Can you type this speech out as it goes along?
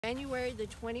January the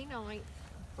 29th.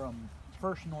 From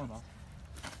First Norma.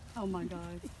 Oh my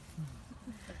God.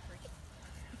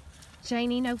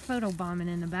 Janie, no photo bombing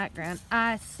in the background.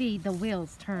 I see the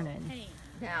wheels turning. Hey,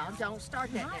 Now, don't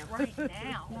start that not now. right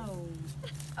now. No.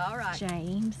 All right.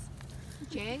 James.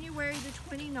 January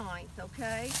the 29th,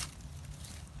 okay,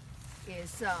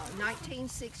 is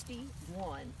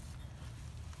 1961.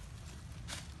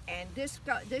 And this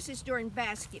is during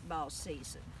basketball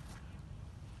season.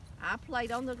 I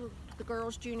played on the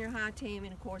girls' junior high team,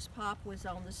 and of course Pop was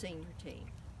on the senior team.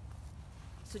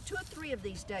 So 2 or 3 of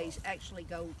these days actually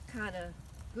go kind of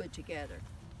good together.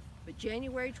 But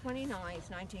January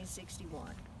 29th,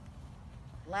 1961.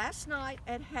 Last night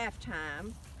at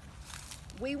halftime,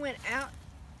 we went out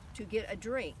to get a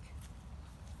drink,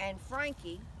 and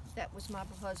Frankie, that was my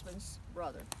husband's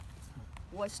brother,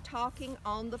 was talking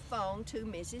on the phone to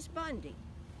Mrs. Bundy,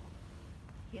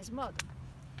 his mother.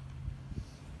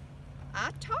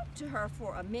 I talked to her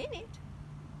for a minute.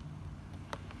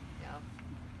 Now,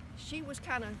 she was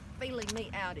kind of feeling me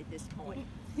out at this point.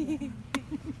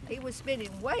 He was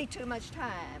spending way too much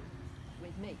time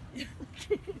with me.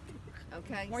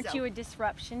 Okay. Weren't you a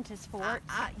disruption to sports?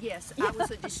 Yes, I was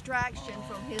a distraction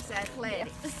from his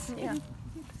athletics. Yeah.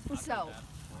 So,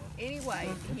 anyway,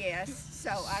 yes,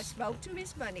 so I spoke to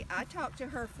Miss Bundy. I talked to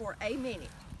her for a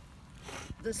minute.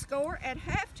 The score at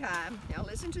halftime, now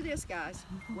listen to this, guys,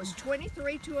 was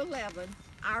 23-11,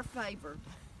 our favor.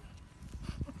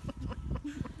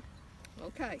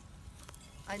 Okay.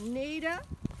 Anita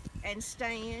and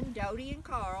Stan, Dodie and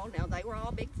Carl, now they were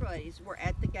all big buddies, were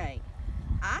at the game.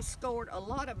 I scored a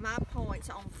lot of my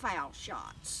points on foul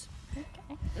shots. Okay.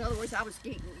 In other words, I was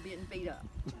being beat up.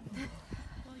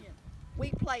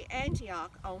 We play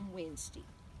Antioch on Wednesday.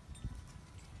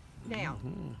 Now,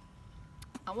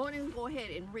 I want to go ahead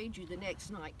and read you the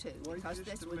next night too, because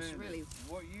this was really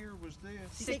What year was this?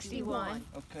 61.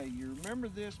 Okay, you remember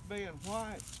this being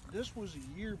white? This was a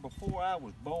year before I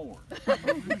was born.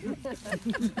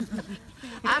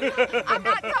 I'm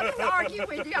not going to argue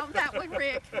with you on that one,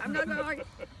 Rick. I'm not going to argue.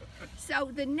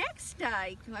 So the next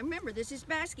day, remember this is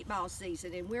basketball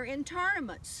season and we're in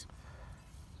tournaments.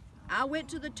 I went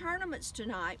to the tournaments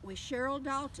tonight with Cheryl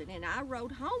Dalton, and I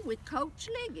rode home with Coach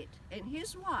Liggett and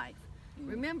his wife.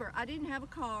 Remember, I didn't have a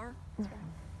car.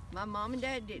 My mom and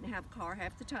dad didn't have a car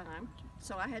half the time,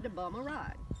 so I had to bum a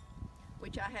ride,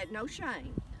 which I had no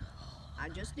shame. I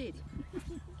just did it.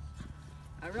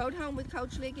 I rode home with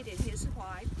Coach Liggett and his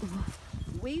wife.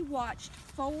 We watched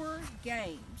 4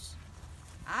 games.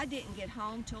 I didn't get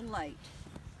home till late.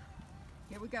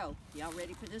 Here we go. Y'all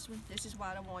ready for this one? This is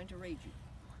what I wanted to read you.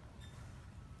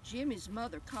 Jimmy's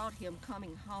mother caught him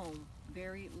coming home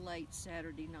very late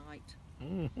Saturday night.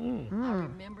 I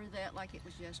remember that like it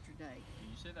was yesterday. Can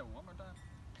you say that one more time?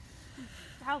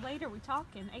 How late are we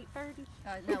talking? 8:30?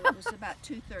 No, it was about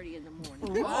 2:30 in the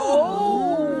morning.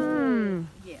 Oh.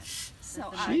 Yes.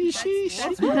 So She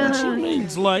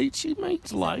means late. She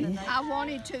means late. I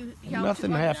wanted to y'all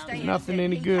Nothing to happens. understand Nothing that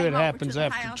any he good came over to happens the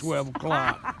after house 12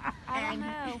 o'clock. I don't And-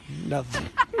 know. Nothing.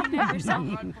 You know yourself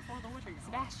right before the winter.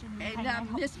 Sebastian.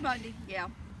 And Miss Bundy, yeah.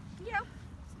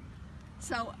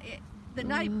 So the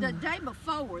day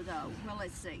before, though, well,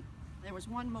 let's see. There was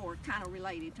one more kind of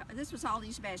related to, this was all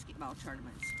these basketball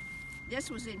tournaments. This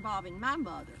was involving my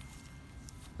mother.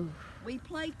 We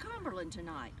played Cumberland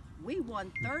tonight. We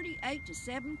won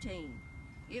 38-17.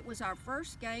 It was our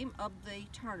first game of the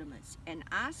tournaments, and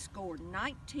I scored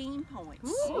 19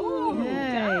 points. Hey,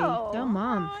 go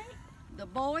Mom. The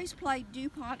boys played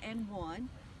DuPont and won.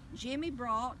 Jimmy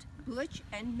brought Butch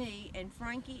and me and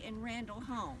Frankie and Randall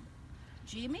home.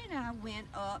 Jimmy and I went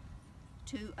up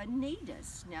to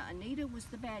Anita's. Now, Anita was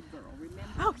the bad girl, remember?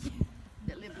 Oh, yeah.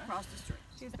 That lived across the street.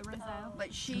 She's the Rizzo.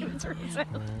 But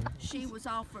she was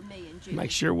all for me and Jimmy.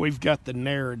 Make sure we've got the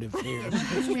narrative here. Yeah,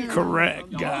 she was Rizzo.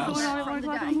 Correct, guys. From the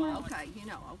day. Okay, you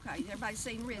know, okay. Everybody's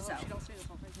seen Rizzo.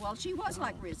 Well, she was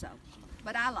like Rizzo,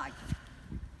 but I liked her.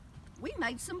 We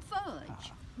made some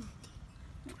fudge.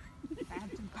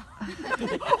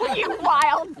 You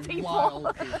wild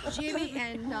people. Jimmy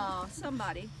and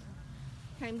somebody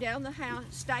came down the house,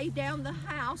 stayed down the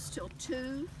house till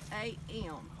 2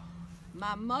 a.m.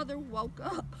 My mother woke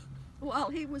up while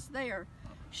he was there.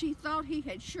 She thought he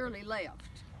had surely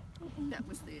left. That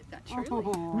was that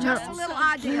truly. Just a little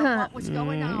idea of what was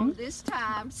going on this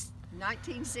time,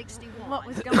 1961. What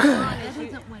was going on? That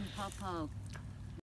isn't when Papa